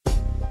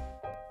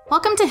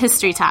Welcome to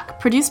History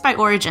Talk, produced by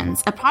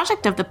Origins, a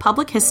project of the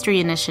Public History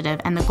Initiative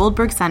and the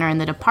Goldberg Center in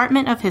the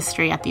Department of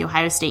History at The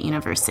Ohio State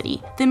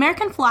University. The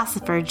American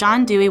philosopher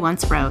John Dewey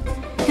once wrote,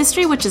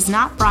 "History which is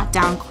not brought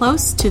down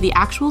close to the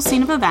actual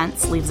scene of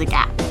events leaves a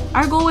gap."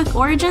 Our goal with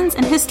Origins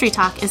and History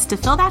Talk is to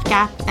fill that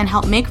gap and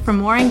help make for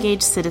more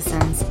engaged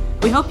citizens.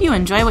 We hope you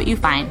enjoy what you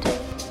find.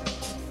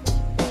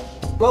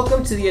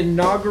 Welcome to the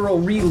inaugural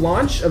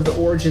relaunch of the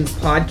Origins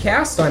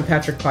podcast. I'm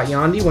Patrick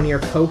Patyandi, one of your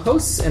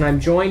co-hosts, and I'm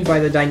joined by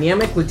the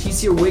dynamic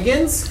Leticia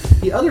Wiggins,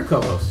 the other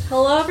co-host.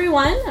 Hello,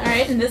 everyone. All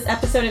right, in this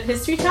episode of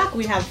History Talk,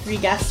 we have three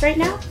guests right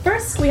now.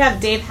 First, we have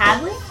Dave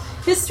Hadley,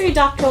 history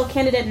doctoral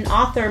candidate and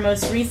author,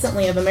 most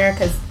recently, of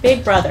America's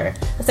Big Brother,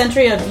 a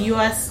century of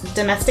U.S.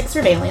 domestic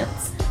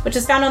surveillance, which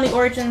is found on the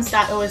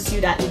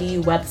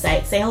origins.osu.edu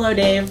website. Say hello,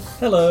 Dave.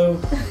 Hello.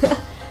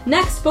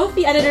 Next, both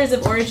the editors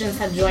of Origins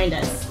have joined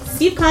us.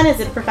 Steve Kahn is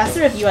a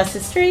professor of U.S.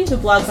 history who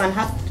blogs on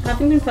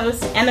Huffington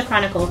Post and the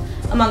Chronicle,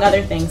 among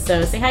other things.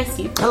 So say hi,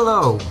 Steve.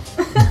 Hello.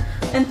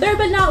 And third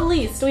but not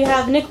least, we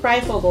have Nick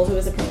Breifogel, who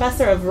is a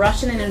professor of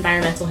Russian and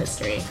environmental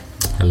history.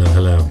 Hello,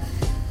 hello.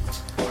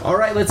 All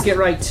right, let's get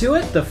right to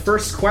it. The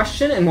first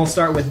question, and we'll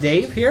start with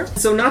Dave here.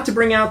 So not to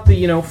bring out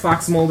the,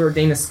 Fox Mulder,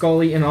 Dana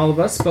Scully in all of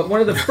us, but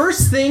one of the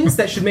first things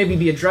that should maybe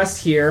be addressed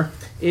here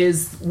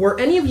is, were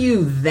any of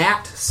you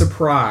that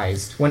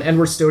surprised when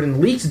Edward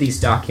Snowden leaked these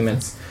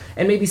documents?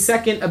 And maybe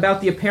second,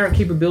 about the apparent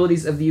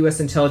capabilities of the U.S.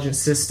 intelligence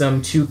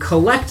system to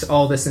collect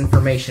all this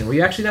information. Were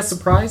you actually that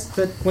surprised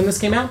when this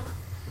came out?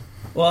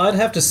 Well, I'd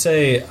have to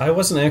say I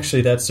wasn't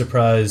actually that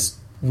surprised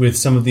with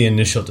some of the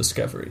initial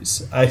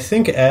discoveries. I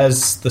think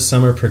as the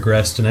summer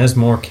progressed and as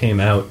more came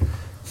out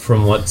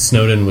from what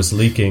Snowden was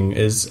leaking,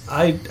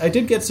 I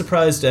did get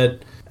surprised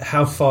at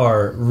how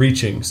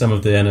far-reaching some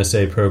of the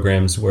NSA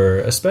programs were,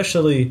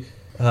 especially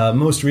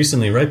most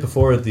recently, right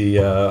before the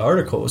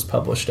article was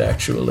published,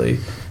 actually.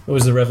 It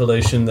was the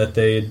revelation that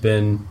they had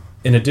been,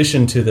 in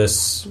addition to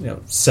this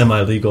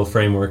semi-legal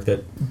framework,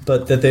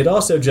 but that they'd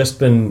also just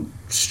been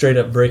straight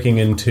up breaking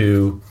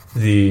into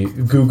the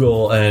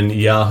Google and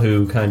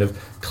Yahoo kind of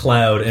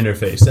cloud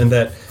interface, and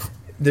that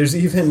there's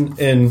even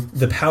in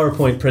the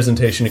PowerPoint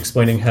presentation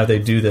explaining how they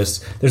do this,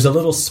 there's a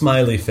little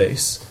smiley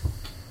face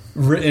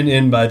written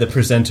in by the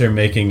presenter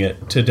making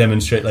it to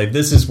demonstrate, like,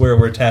 this is where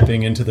we're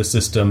tapping into the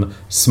system,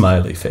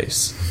 smiley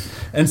face.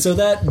 And so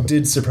that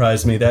did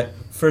surprise me, that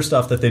first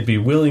off, that they'd be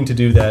willing to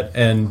do that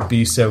and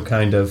be so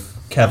kind of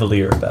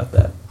cavalier about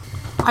that.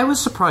 I was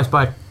surprised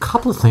by a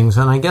couple of things,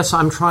 and I guess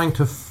I'm trying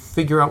to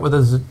figure out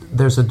whether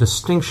there's a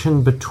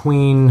distinction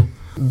between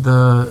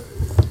the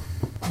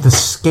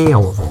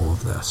scale of all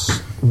of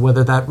this,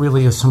 whether that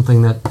really is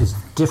something that is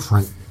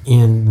different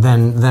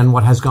than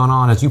what has gone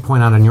on, as you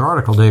point out in your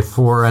article, Dave,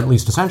 for at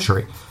least a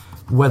century.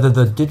 Whether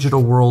the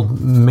digital world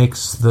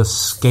makes the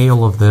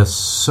scale of this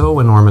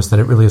so enormous that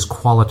it really is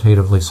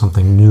qualitatively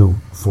something new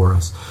for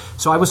us.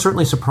 So I was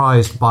certainly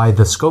surprised by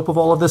the scope of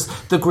all of this,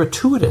 the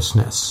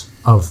gratuitousness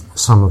of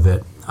some of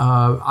it.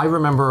 I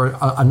remember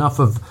enough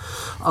of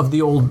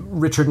the old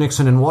Richard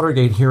Nixon and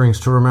Watergate hearings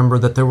to remember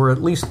that there were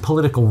at least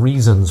political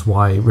reasons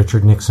why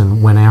Richard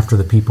Nixon went after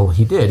the people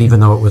he did, even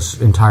though it was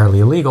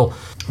entirely illegal.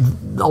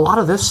 A lot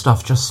of this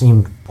stuff just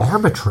seemed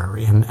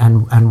arbitrary,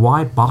 and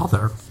why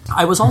bother?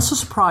 I was also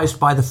surprised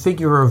by the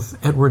figure of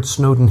Edward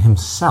Snowden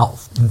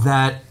himself,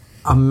 that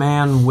a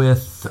man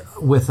with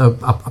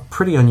a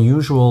pretty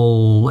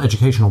unusual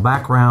educational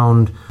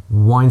background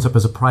winds up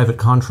as a private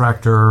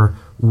contractor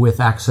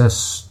with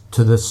access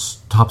to this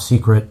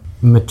top-secret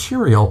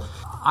material.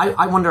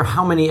 I wonder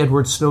how many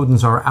Edward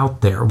Snowdens are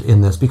out there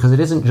in this, because it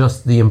isn't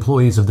just the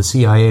employees of the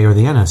CIA or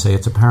the NSA.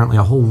 It's apparently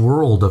a whole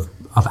world of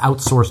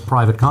outsourced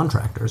private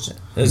contractors.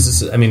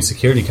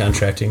 Security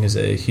contracting is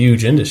a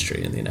huge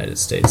industry in the United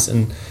States,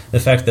 and the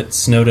fact that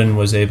Snowden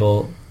was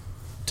able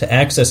to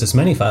access as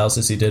many files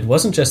as he did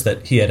wasn't just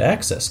that he had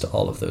access to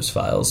all of those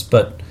files,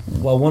 but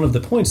one of the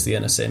points the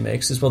NSA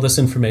makes is, this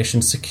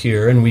information's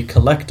secure and we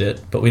collect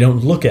it, but we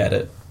don't look at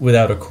it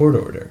without a court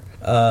order.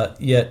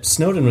 Yet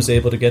Snowden was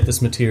able to get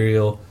this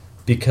material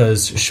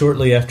because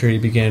shortly after he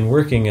began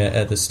working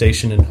at the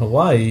station in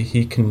Hawaii,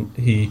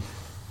 he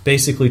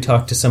basically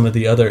talked to some of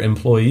the other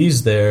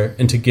employees there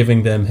into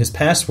giving them his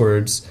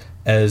passwords,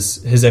 as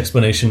his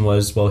explanation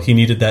was, he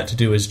needed that to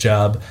do his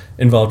job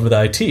involved with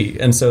IT.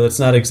 And so it's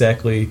not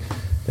exactly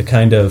the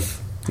kind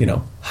of,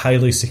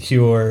 highly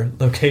secure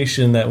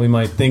location that we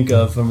might think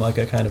of from like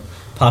a kind of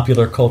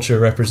popular culture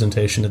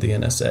representation of the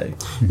NSA.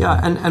 Yeah,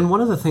 and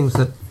one of the things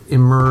that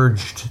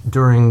emerged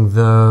during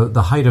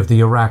the height of the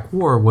Iraq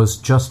War was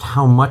just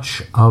how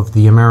much of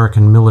the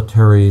American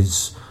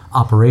military's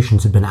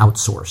operations had been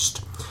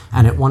outsourced.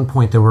 And at one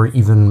point there were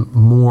even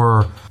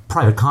more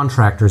private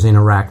contractors in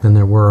Iraq than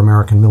there were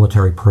American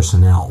military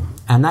personnel.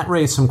 And that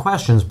raised some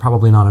questions,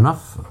 probably not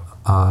enough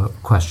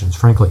questions,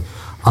 frankly,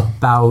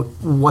 about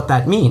what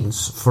that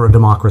means for a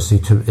democracy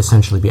to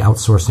essentially be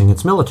outsourcing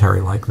its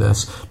military like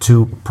this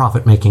to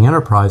profit-making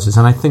enterprises.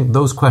 And I think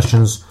those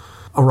questions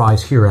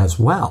arise here as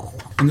well.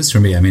 And this, for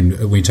me,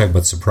 when you talk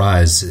about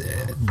surprise,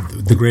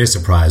 the greatest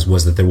surprise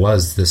was that there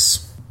was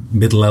this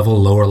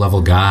mid-level,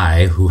 lower-level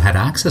guy who had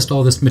access to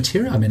all this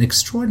material. I mean,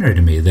 extraordinary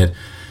to me that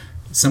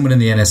someone in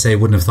the NSA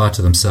wouldn't have thought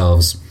to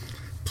themselves,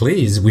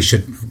 please, we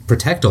should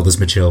protect all this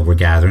material we're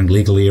gathering,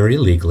 legally or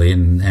illegally,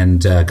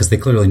 and because they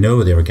clearly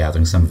know they were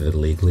gathering some of it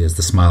illegally, as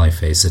the smiley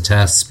face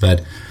attests.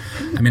 But,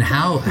 I mean,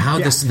 how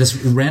this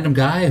random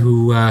guy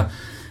who...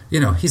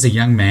 he's a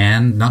young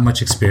man, not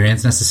much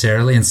experience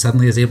necessarily, and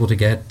suddenly is able to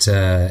get...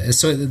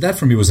 so that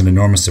for me was an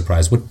enormous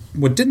surprise.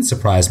 What didn't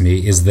surprise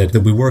me is that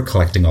we were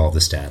collecting all of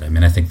this data. I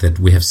mean, I think that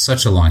we have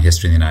such a long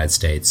history in the United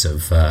States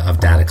of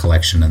data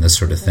collection and this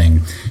sort of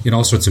thing in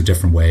all sorts of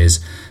different ways.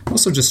 I'm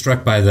also just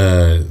struck by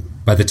the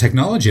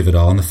technology of it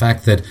all and the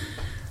fact that,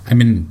 I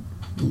mean...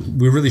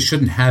 we really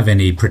shouldn't have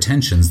any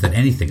pretensions that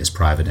anything is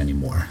private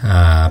anymore.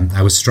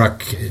 I was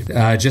struck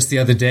just the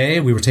other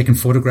day. We were taking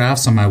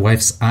photographs on my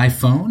wife's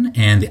iPhone,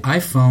 and the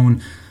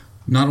iPhone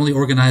not only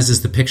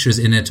organizes the pictures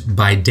in it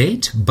by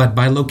date, but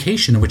by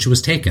location in which it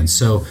was taken.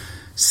 So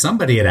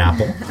somebody at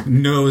Apple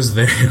knows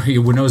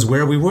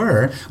where we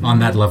were on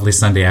that lovely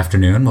Sunday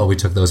afternoon while we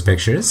took those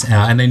pictures,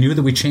 and they knew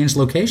that we changed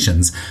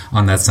locations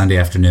on that Sunday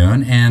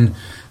afternoon. And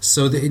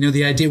so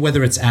the idea,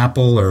 whether it's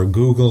Apple or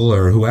Google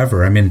or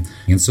whoever, I mean,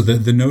 and so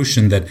the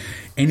notion that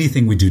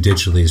anything we do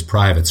digitally is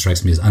private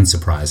strikes me as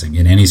unsurprising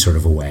in any sort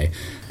of a way.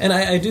 And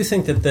I do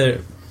think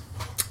that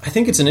I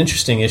think it's an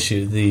interesting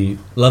issue. The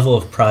level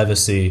of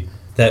privacy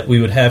that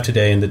we would have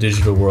today in the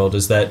digital world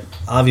is that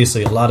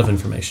obviously a lot of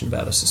information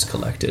about us is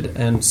collected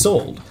and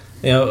sold,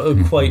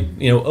 quite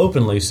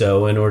openly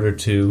so, in order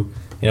to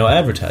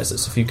advertise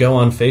this. If you go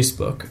on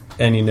Facebook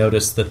and you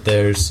notice that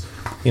there's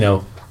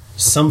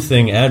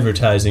something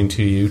advertising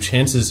to you,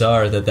 chances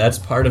are that that's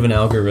part of an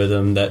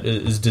algorithm that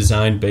is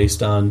designed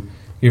based on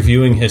your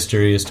viewing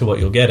history as to what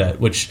you'll get at,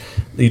 which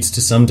leads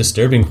to some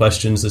disturbing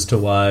questions as to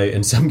why,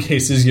 in some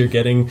cases, you're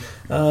getting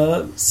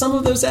some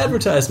of those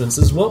advertisements.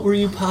 Is what were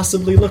you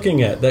possibly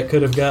looking at that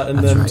could have gotten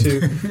them to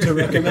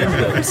recommend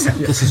those?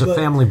 This is a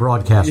family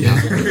broadcast.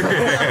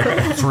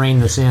 Let's rein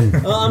this in.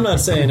 Well, I'm not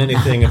saying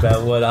anything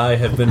about what I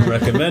have been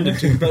recommended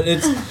to,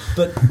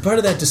 but part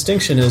of that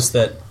distinction is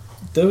that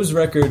those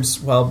records,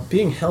 while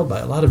being held by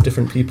a lot of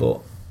different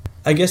people,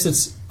 I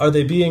guess are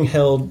they being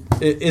held,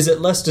 is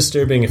it less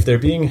disturbing if they're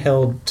being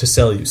held to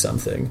sell you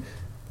something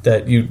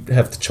that you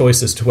have the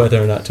choice as to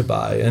whether or not to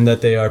buy, and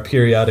that they are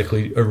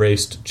periodically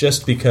erased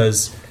just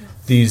because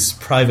these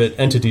private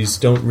entities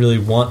don't really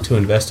want to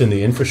invest in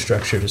the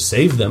infrastructure to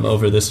save them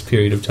over this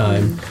period of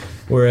time,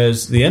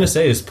 whereas the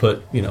NSA has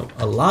put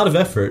a lot of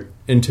effort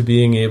into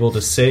being able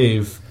to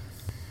save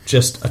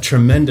just a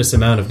tremendous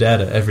amount of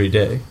data every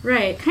day.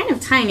 Right. Kind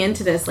of tying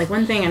into this, like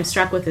one thing I'm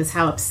struck with is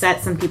how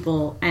upset some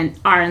people and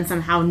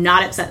somehow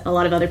not upset a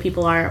lot of other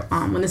people are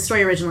when the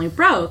story originally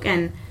broke.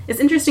 And it's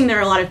interesting, there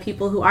are a lot of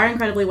people who are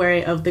incredibly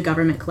wary of the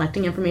government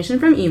collecting information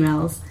from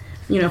emails.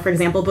 For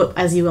example, but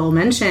as you all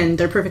mentioned,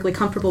 they're perfectly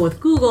comfortable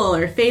with Google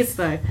or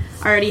Facebook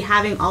already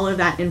having all of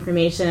that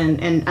information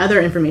and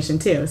other information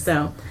too.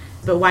 So,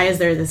 but why is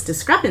there this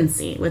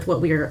discrepancy with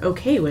what we are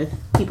okay with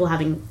people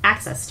having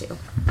access to?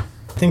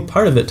 I think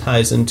part of it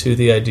ties into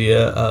the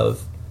idea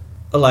of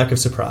a lack of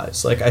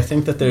surprise. Like, I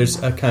think that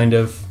there's a kind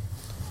of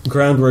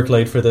groundwork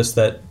laid for this,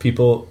 that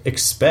people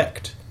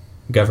expect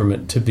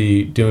government to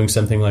be doing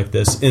something like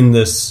this in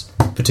this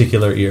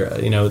particular era.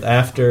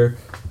 After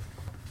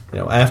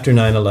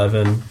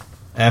 9/11,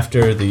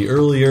 after the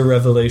earlier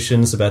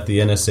revelations about the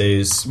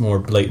NSA's more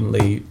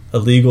blatantly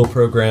illegal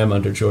program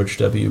under George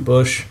W.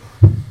 Bush,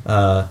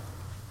 I'm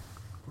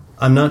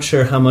not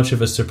sure how much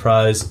of a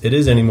surprise it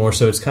is anymore.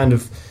 So it's kind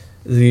of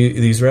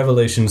these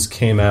revelations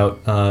came out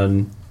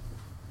on,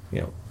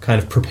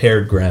 kind of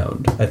prepared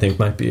ground, I think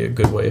might be a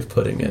good way of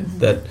putting it.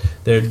 That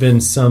there had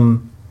been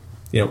some,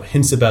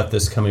 hints about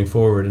this coming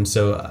forward. And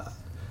so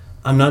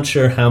I'm not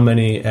sure how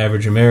many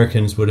average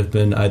Americans would have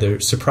been either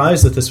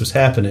surprised that this was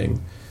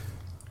happening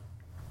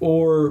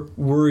or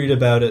worried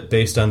about it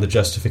based on the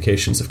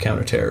justifications of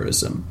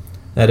counterterrorism.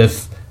 That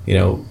if,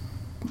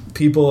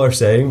 people are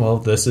saying, well,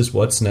 this is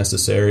what's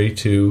necessary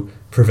to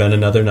prevent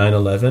another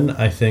 9/11,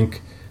 I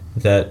think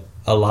that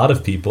a lot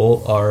of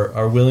people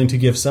are willing to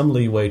give some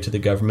leeway to the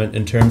government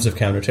in terms of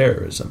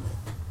counterterrorism.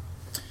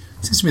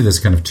 It seems to me there's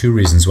kind of two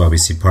reasons why we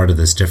see part of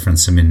this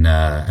difference. I mean,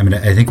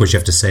 I think what you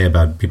have to say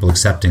about people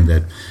accepting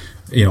that,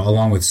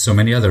 along with so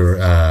many other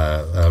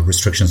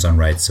restrictions on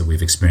rights that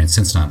we've experienced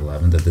since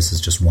 9/11, that this is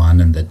just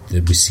one and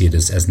that we see it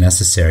as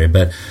necessary.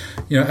 But,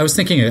 I was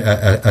thinking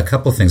a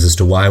couple of things as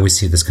to why we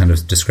see this kind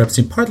of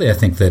discrepancy. Partly, I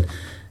think that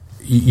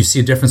you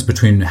see a difference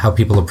between how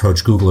people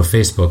approach Google or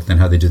Facebook than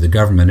how they do the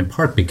government, in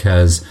part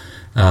because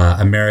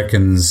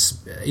Americans,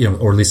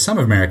 or at least some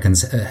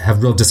Americans,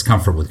 have real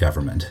discomfort with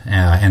government,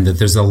 and that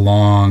there's a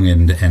long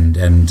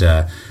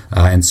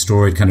and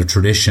storied kind of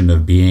tradition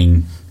of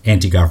being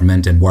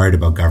anti-government and worried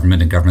about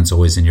government, and government's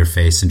always in your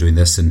face and doing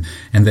this, and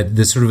that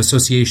this sort of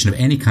association of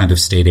any kind of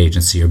state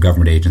agency or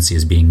government agency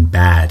as being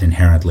bad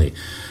inherently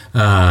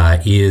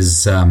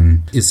is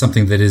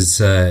something that is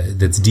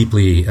that's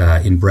deeply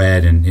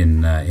inbred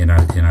in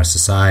our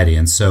society.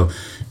 And so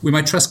we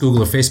might trust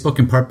Google or Facebook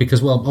in part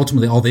because, well,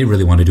 ultimately all they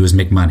really want to do is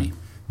make money.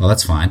 Well,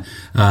 that's fine.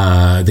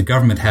 The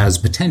government has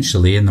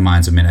potentially, in the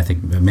minds of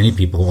many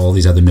people, all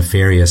these other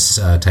nefarious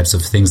types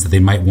of things that they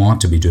might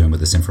want to be doing with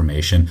this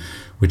information,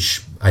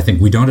 which I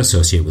think we don't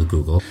associate with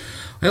Google.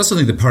 I also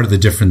think that part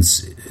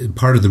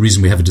of the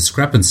reason we have a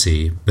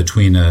discrepancy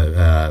between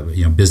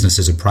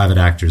businesses or private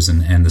actors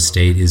and the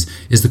state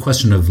is the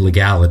question of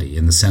legality,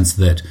 in the sense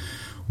that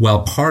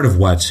while part of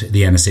what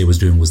the NSA was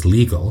doing was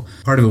legal,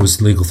 part of it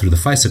was legal through the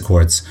FISA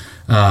courts,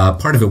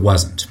 part of it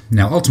wasn't.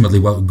 Now, ultimately,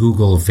 what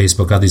Google,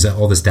 Facebook,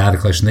 all this data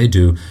collection they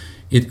do,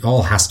 it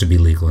all has to be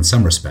legal in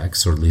some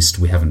respects, or at least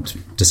we haven't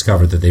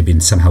discovered that they've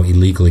been somehow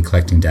illegally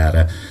collecting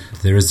data.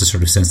 There is the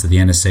sort of sense that the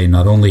NSA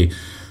not only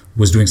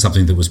was doing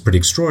something that was pretty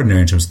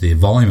extraordinary in terms of the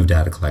volume of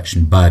data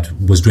collection, but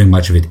was doing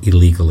much of it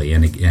illegally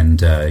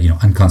and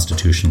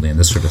unconstitutionally and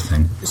this sort of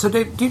thing. So,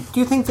 Dave, do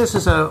you think this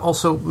is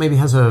also maybe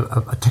has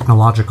a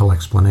technological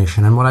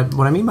explanation? And what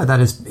I mean by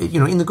that is,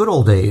 in the good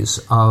old days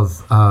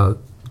of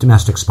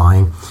domestic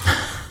spying,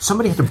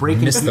 somebody had to break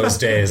into... those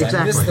days. Exactly.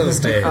 I miss those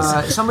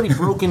days. Somebody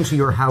broke into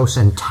your house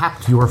and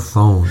tapped your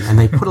phone, and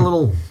they put a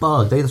little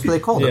bug. That's what they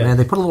called it, man.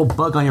 They put a little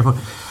bug on your phone.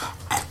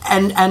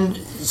 And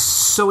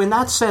so in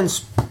that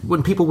sense,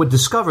 when people would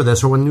discover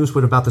this, or when news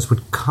about this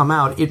would come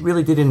out, it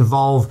really did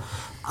involve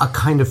a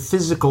kind of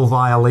physical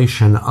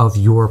violation of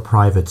your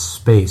private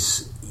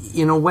space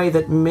in a way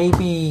that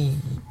maybe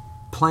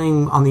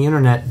playing on the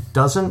internet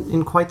doesn't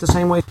in quite the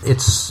same way. It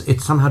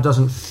somehow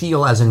doesn't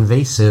feel as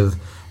invasive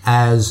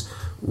as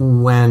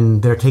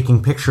when they're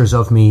taking pictures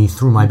of me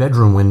through my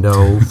bedroom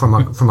window from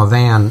a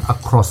van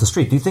across the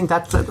street. Do you think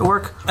that would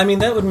work? I mean,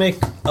 that would make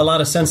a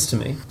lot of sense to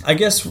me. I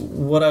guess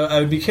what I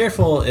would be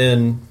careful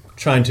in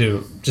trying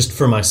to, just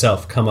for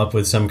myself, come up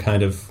with some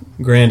kind of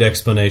grand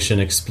explanation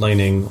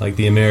explaining like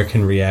the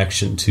American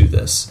reaction to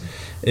this,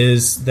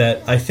 is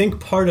that I think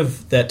part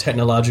of that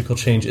technological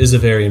change is a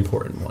very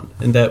important one,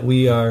 and that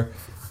we are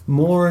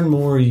more and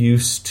more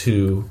used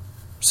to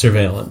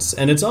surveillance.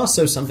 And it's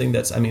also something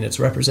that's, it's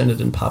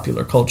represented in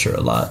popular culture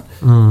a lot,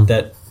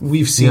 that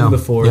we've seen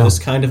before, this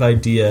kind of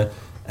idea.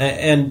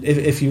 And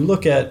if you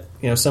look at,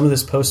 some of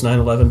this post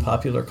 9/11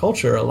 popular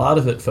culture, a lot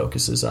of it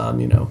focuses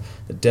on,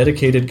 a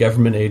dedicated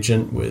government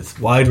agent with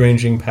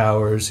wide-ranging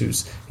powers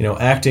who's,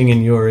 acting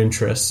in your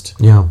interest.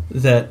 Yeah.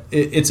 That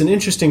it's an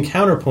interesting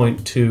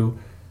counterpoint to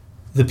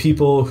the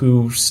people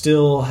who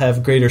still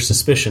have greater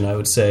suspicion, I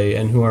would say,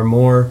 and who are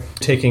more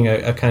taking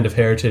a kind of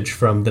heritage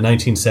from the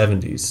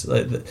 1970s.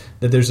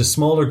 That there's a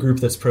smaller group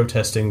that's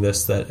protesting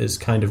this that is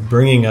kind of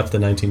bringing up the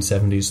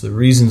 1970s, the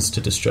reasons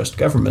to distrust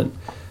government.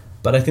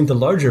 But I think the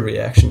larger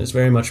reaction is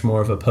very much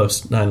more of a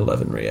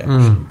post-9/11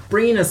 reaction.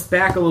 Bringing us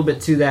back a little bit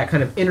to that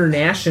kind of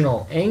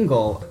international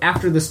angle,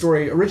 after the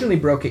story originally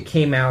broke, it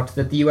came out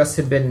that the U.S.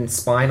 had been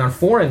spying on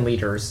foreign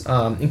leaders,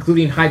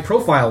 including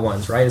high-profile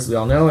ones, right, as we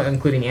all know,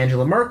 including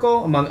Angela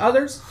Merkel, among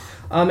others.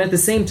 At the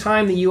same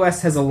time, the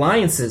U.S. has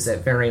alliances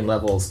at varying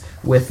levels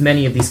with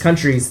many of these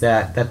countries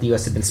that the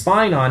U.S. had been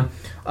spying on.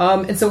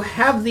 And so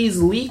have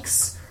these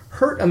leaks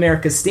hurt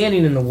America's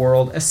standing in the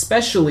world,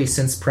 especially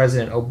since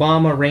President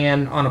Obama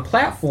ran on a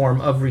platform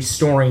of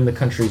restoring the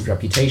country's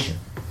reputation?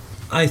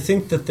 I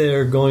think that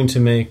they're going to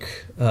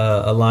make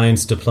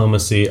alliance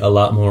diplomacy a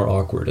lot more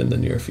awkward in the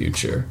near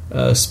future,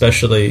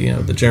 especially,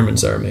 the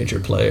Germans are a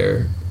major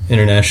player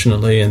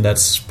internationally, and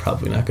that's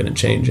probably not going to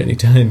change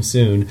anytime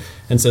soon.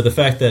 And so the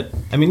fact that,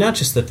 not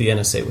just that the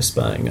NSA was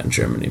spying on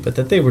Germany, but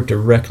that they were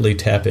directly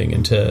tapping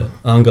into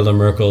Angela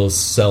Merkel's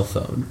cell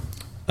phone,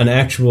 an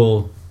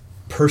actual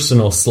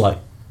personal slight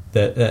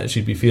that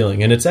she'd be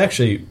feeling. And it's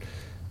actually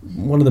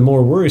one of the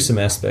more worrisome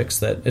aspects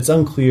that it's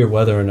unclear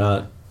whether or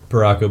not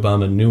Barack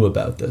Obama knew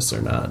about this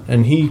or not.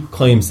 And he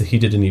claims that he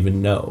didn't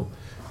even know,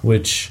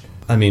 which,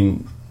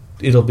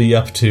 it'll be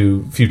up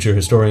to future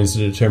historians to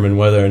determine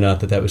whether or not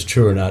that was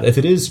true or not. If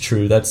it is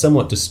true, that's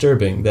somewhat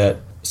disturbing that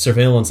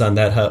surveillance on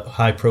that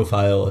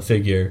high-profile a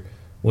figure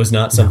was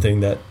not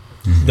something that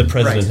the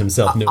president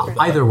himself knew about.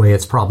 Either way,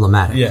 it's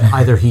problematic. Yeah.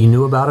 Either he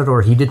knew about it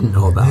or he didn't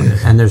know about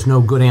it, and there's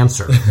no good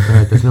answer.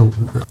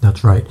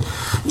 That's right.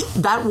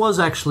 That was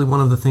actually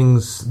one of the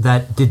things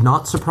that did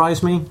not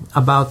surprise me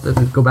about,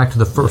 go back to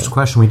the first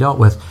question we dealt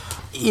with,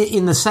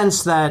 in the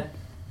sense that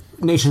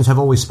nations have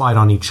always spied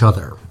on each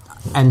other.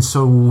 And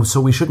so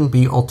we shouldn't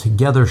be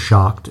altogether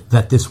shocked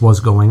that this was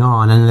going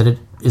on and that it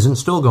isn't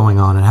still going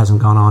on. It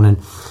hasn't gone on in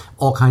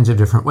all kinds of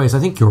different ways. I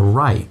think you're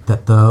right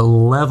that the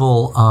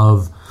level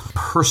of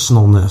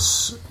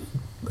personalness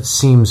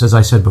seems, as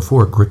I said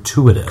before,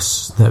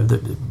 gratuitous.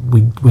 That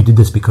we did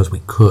this because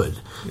we could,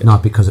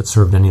 not because it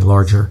served any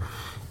larger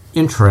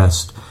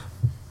interest.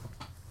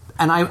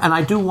 And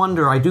I do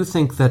wonder, I do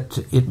think that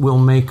it will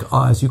make,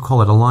 as you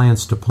call it,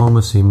 alliance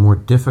diplomacy more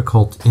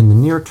difficult in the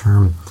near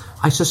term.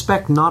 I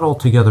suspect not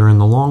altogether in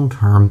the long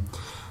term.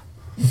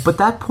 But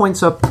that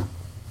points up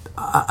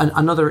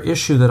another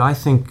issue that I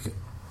think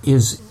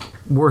is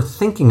worth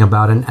thinking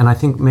about, and I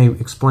think may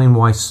explain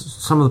why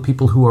some of the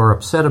people who are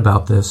upset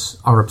about this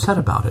are upset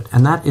about it.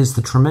 And that is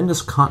the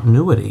tremendous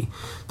continuity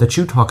that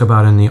you talk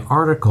about in the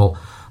article.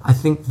 I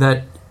think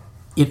that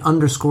it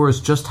underscores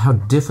just how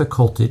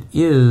difficult it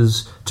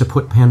is to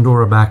put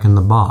Pandora back in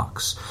the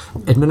box.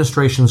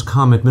 Administrations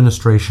come,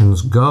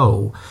 administrations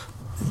go.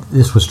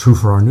 This was true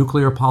for our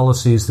nuclear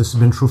policies. This has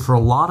been true for a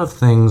lot of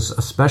things,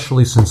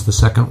 especially since the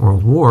Second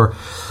World War.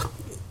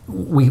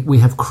 We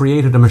have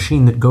created a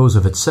machine that goes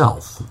of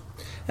itself.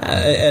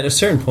 At a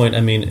certain point,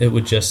 I mean, it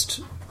would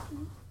just...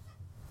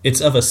 It's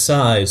of a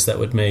size that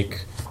would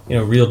make,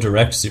 real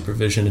direct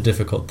supervision a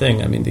difficult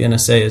thing. I mean, the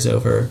NSA is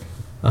over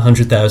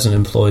 100,000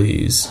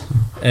 employees,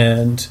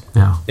 and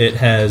it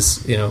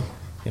has,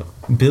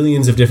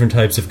 billions of different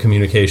types of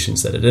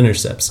communications that it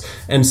intercepts.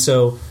 And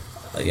so,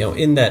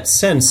 in that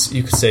sense,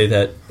 you could say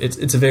that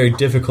it's very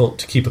difficult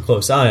to keep a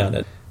close eye on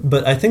it.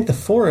 But I think the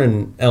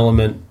foreign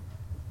element,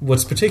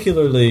 what's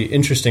particularly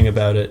interesting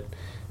about it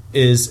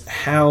is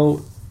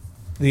how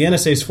the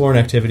NSA's foreign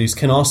activities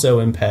can also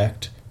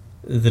impact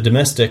the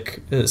domestic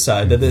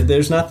side. That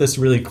there's not this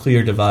really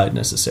clear divide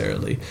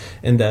necessarily,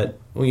 and that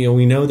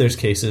we know there's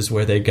cases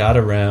where they got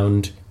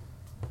around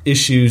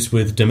issues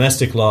with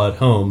domestic law at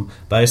home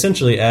by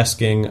essentially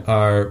asking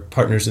our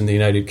partners in the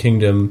United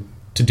Kingdom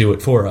to do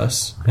it for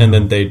us, and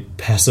then they'd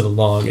pass it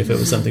along if it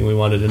was something we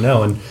wanted to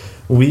know. And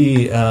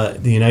we,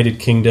 the United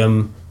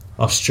Kingdom,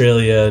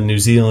 Australia, New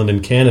Zealand,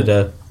 and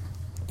Canada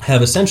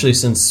have essentially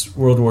since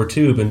World War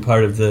II been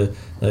part of the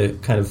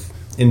kind of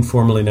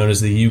informally known as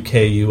the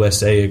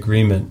UK-USA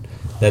agreement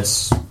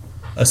that's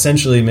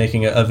essentially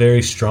making a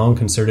very strong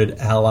concerted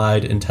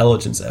allied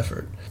intelligence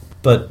effort.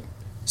 But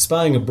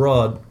spying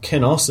abroad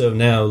can also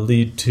now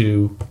lead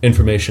to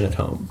information at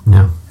home.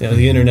 Yeah.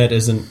 The internet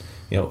isn't,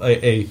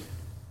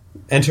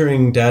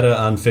 entering data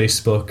on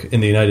Facebook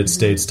in the United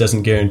States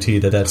doesn't guarantee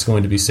that that's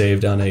going to be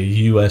saved on a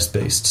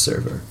US-based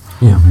server.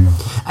 Yeah.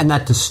 And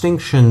that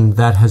distinction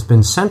that has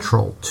been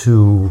central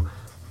to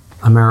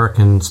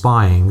American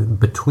spying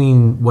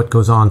between what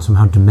goes on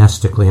somehow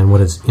domestically and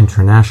what is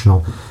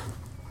international,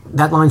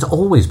 that line's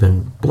always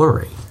been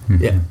blurry.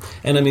 Yeah.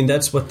 And I mean,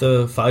 that's what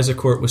the FISA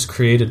court was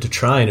created to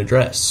try and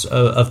address,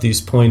 of these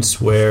points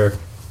where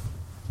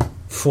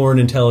foreign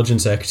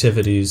intelligence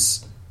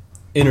activities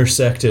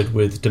intersected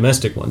with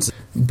domestic ones.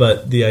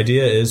 But the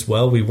idea is,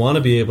 we want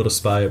to be able to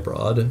spy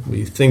abroad.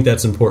 We think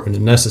that's important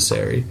and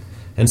necessary.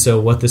 And so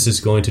what this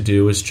is going to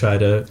do is try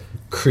to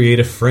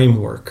create a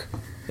framework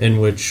in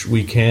which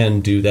we can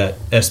do that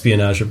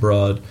espionage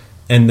abroad.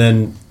 And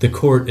then the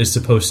court is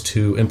supposed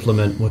to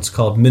implement what's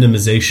called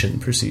minimization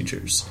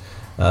procedures,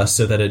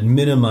 so that it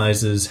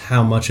minimizes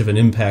how much of an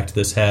impact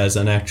this has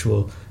on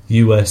actual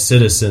U.S.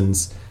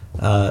 citizens.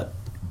 But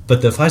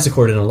the FISA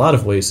court, in a lot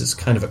of ways, is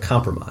kind of a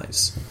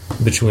compromise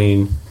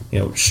between,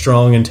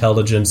 strong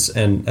intelligence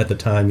and, at the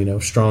time,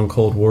 strong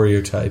Cold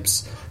Warrior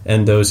types,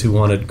 and those who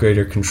wanted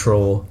greater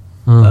control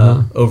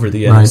over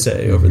the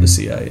NSA, over the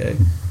CIA.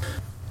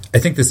 I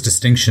think this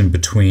distinction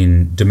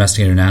between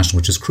domestic and international,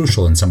 which is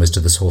crucial in some ways to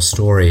this whole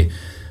story,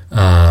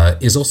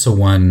 is also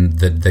one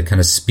that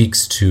kind of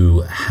speaks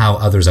to how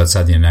others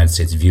outside the United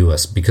States view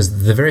us.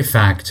 Because the very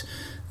fact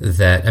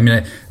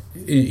that,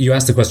 you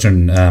asked the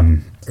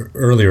question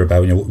earlier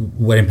about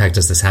what impact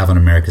does this have on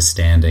America's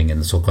standing, and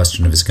this whole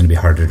question of it's going to be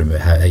harder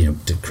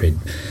to create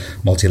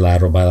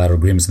multilateral, bilateral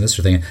agreements and this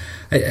sort of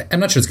thing. I'm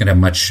not sure it's going to have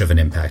much of an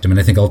impact.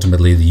 I think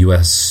ultimately the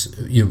U.S.,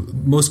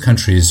 most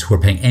countries who are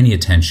paying any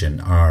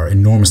attention are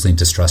enormously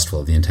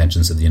distrustful of the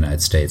intentions of the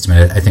United States.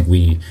 I think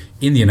we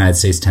in the United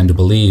States tend to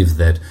believe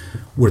that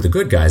we're the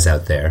good guys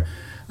out there,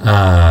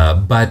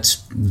 but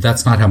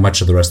that's not how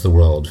much of the rest of the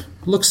world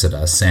looks at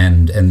us.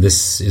 And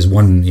this is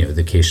one,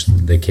 the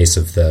case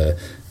of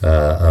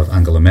of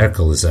Angela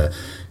Merkel is a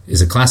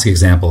classic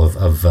example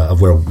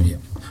of where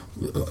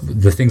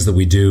the things that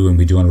we do and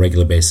we do on a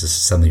regular basis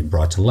is suddenly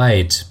brought to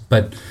light.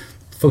 But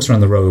folks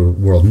around the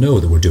world know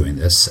that we're doing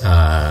this,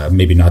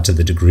 maybe not to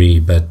the degree,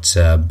 but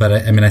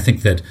I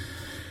think that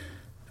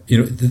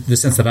the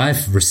sense that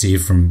I've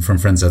received from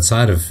friends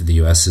outside of the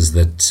U.S. is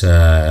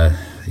that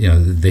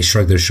they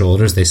shrug their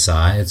shoulders, they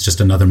sigh. It's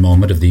just another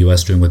moment of the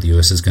U.S. doing what the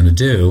U.S. is going to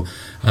do,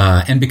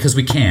 and because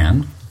we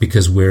can,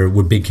 because we're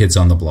big kids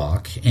on the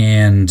block,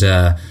 and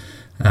so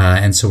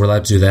we're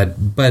allowed to do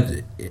that.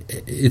 But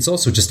it's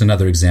also just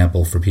another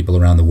example for people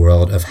around the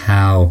world of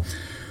how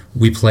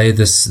we play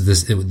this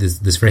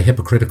very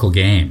hypocritical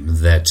game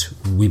that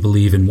we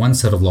believe in one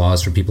set of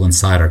laws for people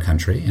inside our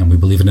country, and we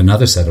believe in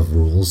another set of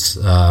rules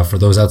for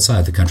those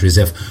outside the country, as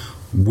if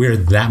we're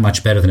that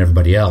much better than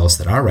everybody else,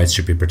 that our rights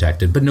should be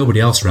protected, but nobody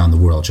else around the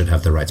world should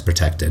have their rights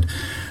protected.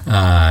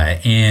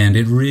 And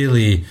it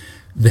really,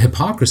 the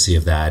hypocrisy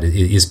of that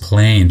is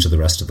plain to the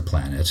rest of the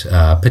planet,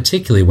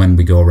 particularly when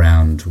we go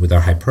around with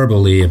our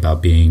hyperbole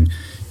about being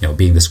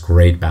this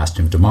great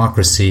bastion of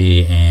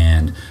democracy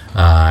and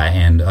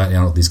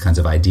these kinds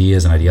of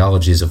ideas and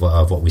ideologies of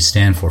what we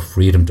stand for,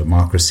 freedom,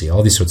 democracy,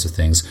 all these sorts of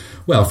things.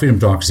 Well, freedom,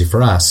 democracy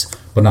for us,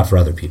 but not for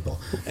other people.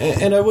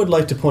 And I would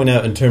like to point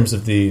out in terms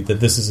of that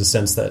this is a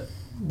sense that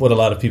what a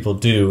lot of people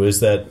do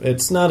is that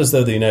it's not as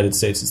though the United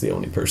States is the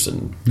only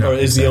person, or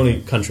is the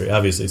only country.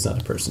 Obviously, it's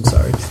not a person,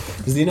 sorry.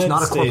 The United it's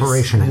not States, a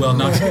corporation. Well,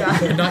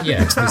 not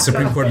yet. The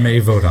Supreme Court may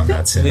vote on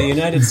that soon. The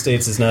United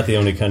States is not the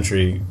only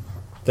country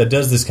that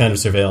does this kind of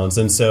surveillance.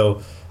 And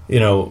so,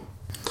 Well,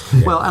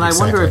 and I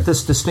wonder if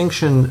this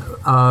distinction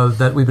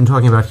that we've been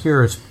talking about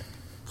here is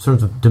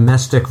sort of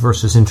domestic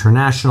versus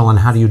international, and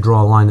how do you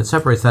draw a line that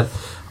separates that?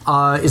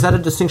 Is that a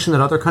distinction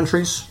that other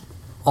countries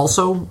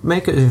also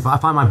make? If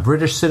I'm a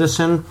British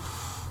citizen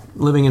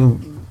living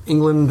in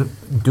England,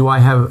 do I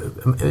have...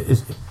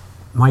 is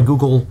my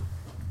Google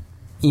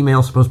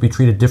email supposed to be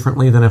treated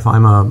differently than if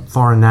I'm a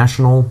foreign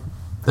national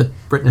that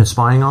Britain is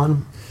spying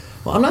on?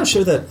 Well, I'm not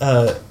sure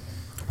that...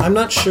 I'm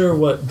not sure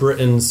what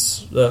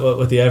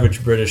what the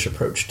average British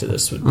approach to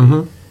this would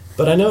be.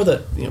 But I know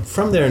that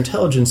from their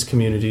intelligence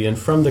community and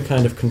from the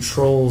kind of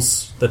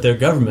controls that their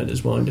government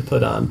is willing to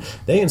put on,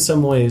 they in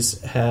some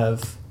ways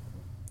have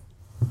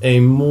a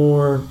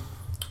more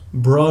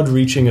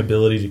broad-reaching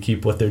ability to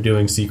keep what they're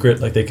doing secret.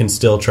 Like they can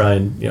still try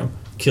and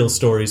kill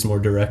stories more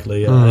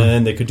directly,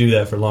 and they could do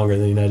that for longer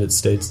than the United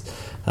States.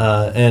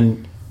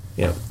 And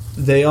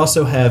they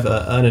also have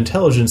an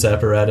intelligence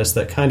apparatus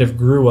that kind of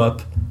grew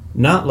up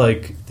not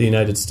like the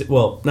United States,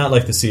 not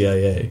like the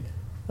CIA,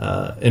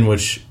 in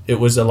which it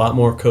was a lot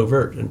more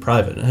covert and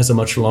private. It has a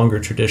much longer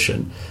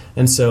tradition.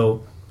 And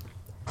so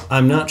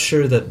I'm not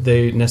sure that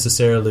they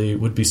necessarily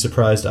would be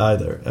surprised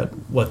either at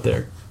what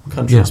their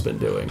country's been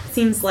doing. It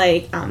seems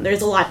like there's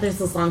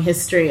this long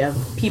history of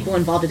people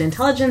involved in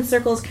intelligence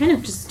circles kind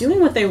of just doing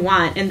what they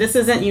want, and this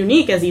isn't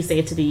unique, as you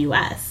say, to the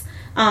U.S.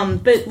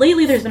 But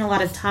lately there's been a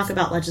lot of talk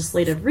about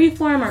legislative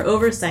reform or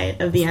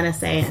oversight of the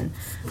NSA. And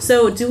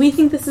so do we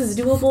think this is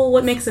doable?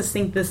 What makes us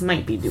think this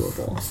might be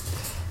doable?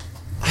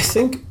 I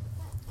think,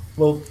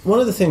 one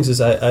of the things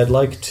is I'd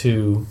like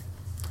to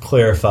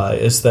clarify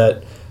is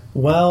that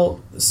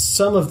while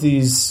some of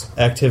these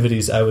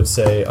activities, I would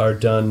say, are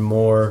done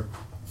more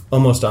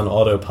almost on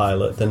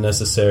autopilot than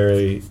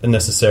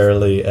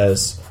necessarily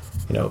as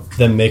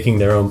them making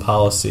their own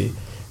policy,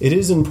 it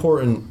is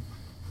important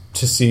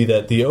to see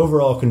that the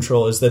overall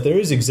control is that there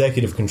is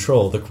executive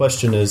control. The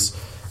question is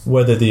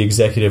whether the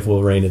executive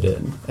will rein it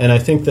in. And I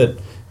think that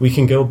we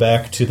can go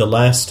back to the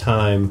last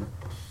time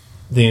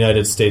the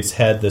United States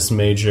had this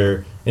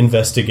major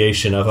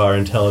investigation of our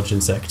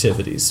intelligence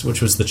activities,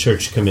 which was the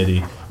Church Committee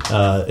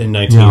in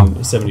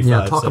 1975.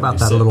 Yeah, talk about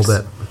that a little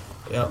bit.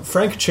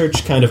 Frank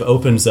Church kind of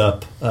opens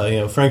up,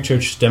 Frank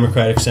Church,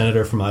 Democratic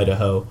senator from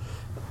Idaho,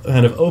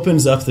 kind of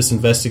opens up this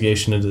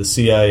investigation into the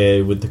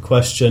CIA with the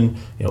question,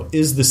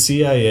 is the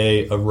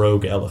CIA a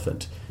rogue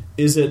elephant?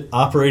 Is it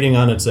operating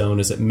on its own?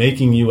 Is it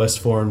making U.S.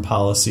 foreign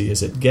policy?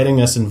 Is it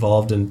getting us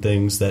involved in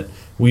things that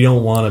we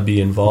don't want to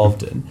be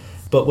involved in?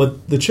 But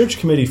what the Church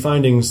Committee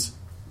findings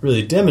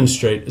really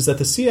demonstrate is that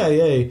the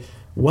CIA,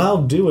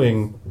 while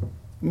doing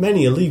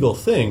many illegal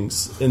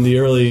things in the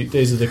early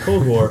days of the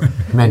Cold War,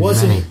 many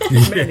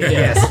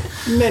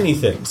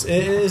things,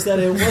 is that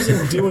it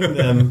wasn't doing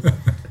them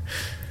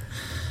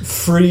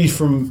free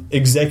from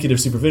executive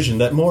supervision,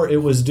 that more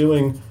it was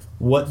doing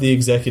what the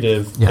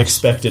executive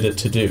expected it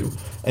to do.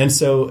 And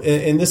so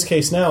in this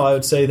case now, I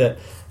would say that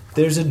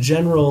there's a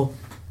general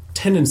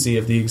tendency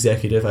of the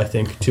executive, I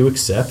think, to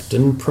accept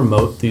and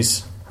promote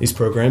these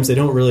programs. They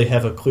don't really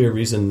have a clear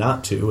reason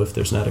not to if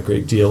there's not a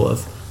great deal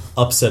of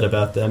upset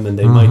about them, and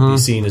they might be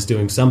seen as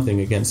doing something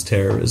against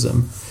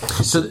terrorism.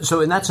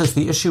 So in that sense,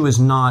 the issue is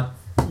not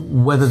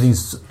whether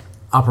these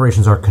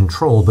operations are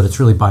controlled, but it's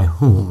really by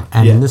whom.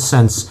 And in this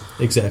sense,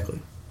 exactly,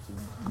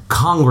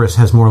 Congress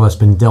has more or less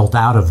been dealt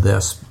out of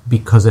this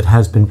because it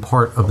has been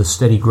part of the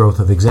steady growth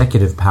of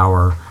executive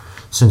power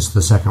since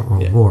the Second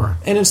World War.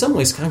 And in some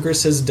ways,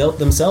 Congress has dealt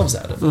themselves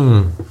out of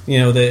it.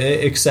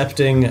 The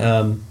accepting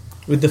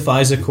with the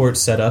FISA court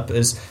set up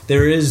is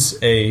there is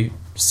a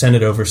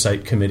Senate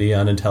Oversight Committee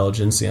on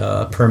Intelligence,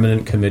 a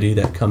permanent committee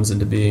that comes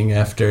into being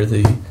after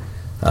the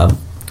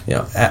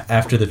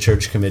after the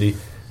Church Committee.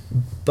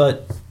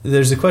 But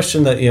there's a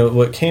question that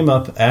what came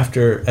up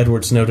after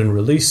Edward Snowden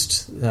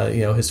released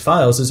his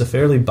files is a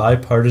fairly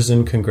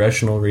bipartisan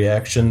congressional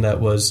reaction that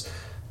was,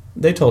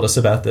 they told us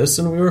about this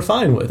and we were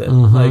fine with it.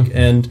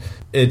 And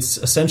it's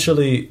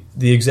essentially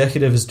the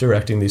executive is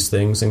directing these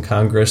things and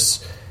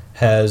Congress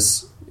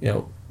has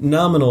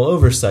nominal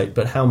oversight,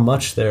 but how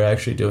much they're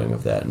actually doing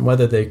of that and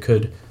whether they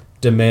could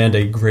demand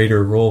a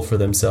greater role for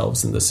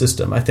themselves in the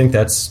system. I think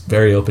that's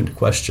very open to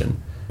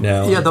question.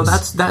 Now, though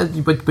that's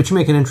that. But you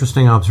make an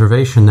interesting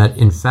observation that,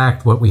 in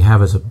fact, what we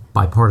have is a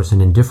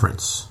bipartisan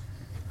indifference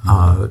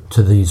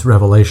to these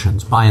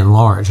revelations. By and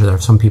large, there are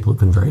some people who've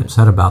been very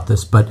upset about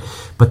this, but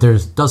there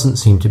doesn't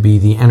seem to be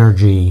the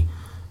energy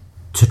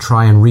to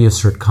try and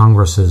reassert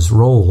Congress's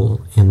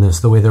role in this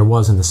the way there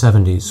was in the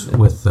 70s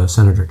with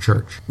Senator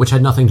Church, which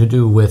had nothing to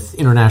do with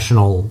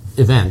international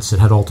events. It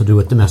had all to do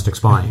with domestic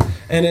spying.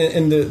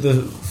 And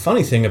the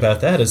funny thing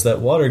about that is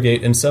that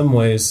Watergate, in some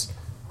ways,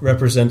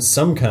 represents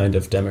some kind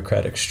of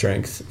democratic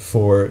strength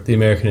for the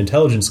American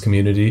intelligence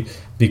community,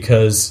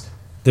 because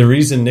the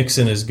reason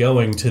Nixon is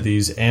going to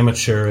these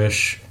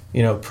amateurish,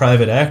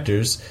 private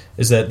actors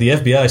is that the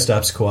FBI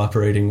stops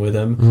cooperating with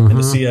him and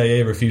the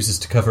CIA refuses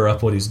to cover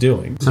up what he's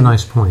doing. That's a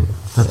nice point.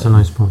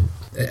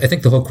 I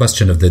think the whole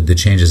question of the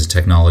changes of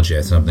technology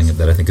is something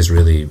that I think is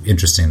really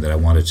interesting that I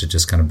wanted to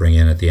just kind of bring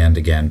in at the end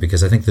again,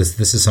 because I think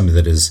this is something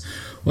that is,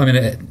 well, I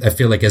mean, I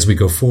feel like as we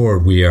go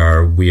forward, we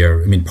are,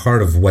 I mean,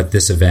 part of what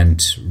this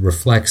event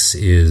reflects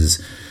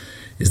is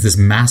this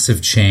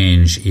massive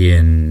change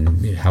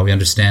in how we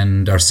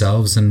understand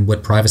ourselves and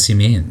what privacy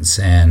means,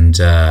 and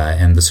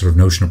the sort of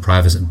notion of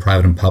private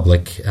and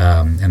public,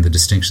 and the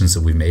distinctions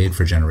that we made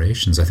for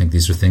generations. I think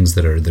these are things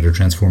that are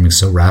transforming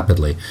so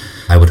rapidly.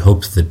 I would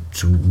hope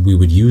that we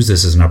would use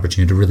this as an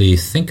opportunity to really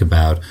think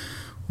about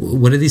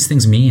what do these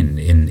things mean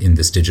in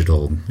this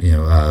digital,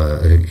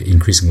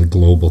 increasingly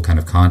global kind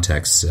of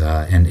context,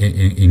 and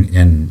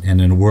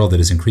in a world that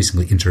is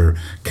increasingly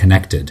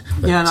interconnected.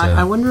 But, and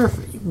I wonder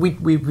if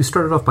we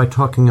started off by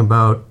talking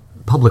about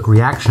public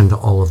reaction to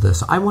all of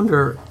this. I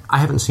wonder, I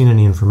haven't seen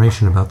any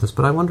information about this,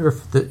 but I wonder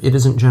if it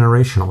isn't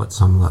generational at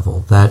some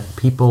level, that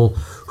people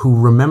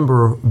who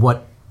remember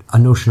what a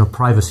notion of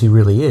privacy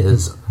really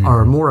is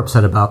are more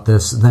upset about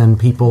this than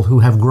people who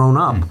have grown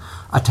up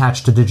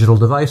attached to digital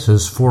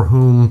devices, for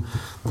whom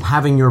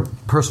having your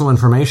personal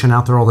information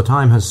out there all the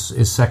time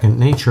is second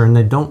nature, and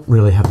they don't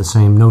really have the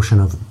same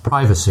notion of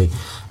privacy.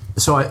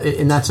 So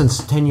in that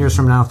sense, 10 years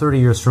from now, 30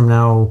 years from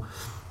now,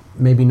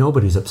 maybe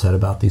nobody's upset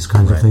about these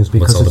kinds of things,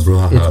 because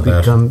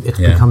it's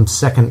become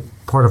second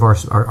part of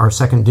our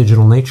second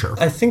digital nature.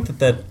 I think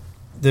that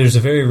there's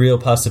a very real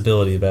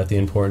possibility about the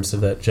importance of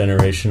that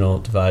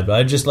generational divide. But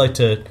I'd just like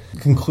to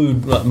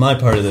conclude my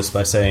part of this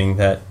by saying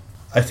that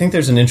I think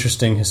there's an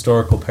interesting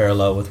historical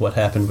parallel with what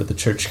happened with the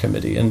Church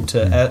Committee, and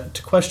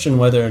to question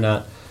whether or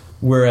not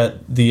we're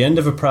at the end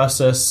of a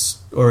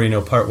process or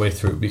partway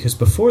through. Because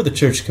before the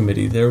Church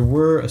Committee, there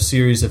were a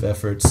series of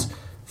efforts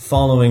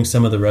following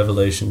some of the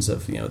revelations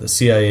of the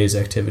CIA's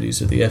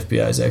activities or the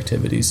FBI's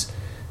activities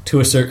to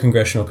assert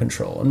congressional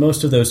control, and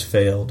most of those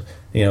failed.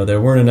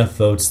 There weren't enough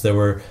votes. There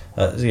were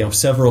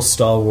several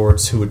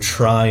stalwarts who would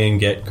try and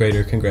get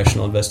greater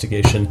congressional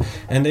investigation,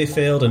 and they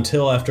failed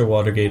until after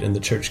Watergate and the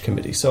Church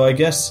Committee. So I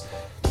guess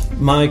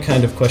my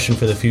kind of question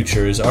for the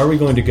future is, are we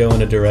going to go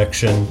in a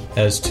direction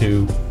as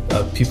to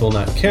people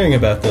not caring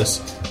about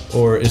this,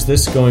 or is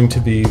this going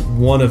to be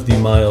one of the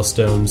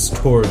milestones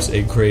towards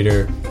a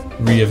greater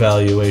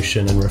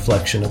reevaluation and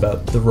reflection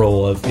about the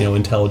role of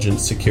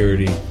intelligence,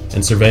 security,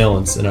 and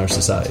surveillance in our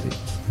society?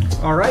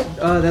 All right,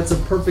 that's a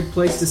perfect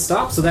place to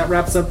stop. So that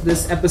wraps up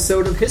this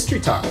episode of History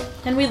Talk.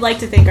 And we'd like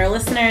to thank our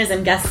listeners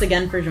and guests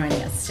again for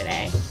joining us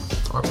today.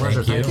 Our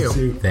pleasure.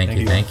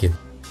 Thank you.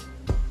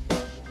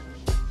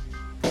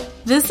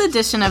 This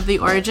edition of the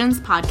Origins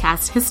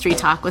podcast, History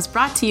Talk, was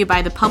brought to you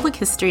by the Public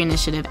History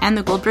Initiative and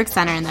the Goldberg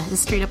Center in the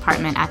History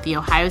Department at The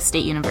Ohio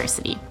State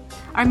University.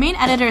 Our main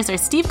editors are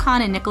Steve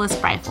Kahn and Nicholas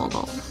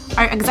Breifogel.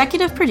 Our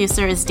executive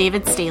producer is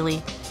David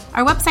Staley.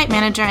 Our website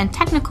manager and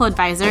technical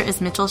advisor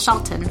is Mitchell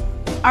Shelton.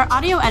 Our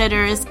audio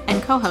editors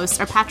and co-hosts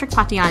are Patrick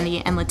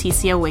Patiani and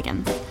Leticia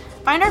Wiggins.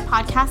 Find our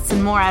podcasts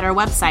and more at our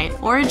website,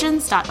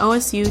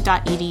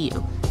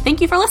 origins.osu.edu.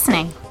 Thank you for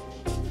listening.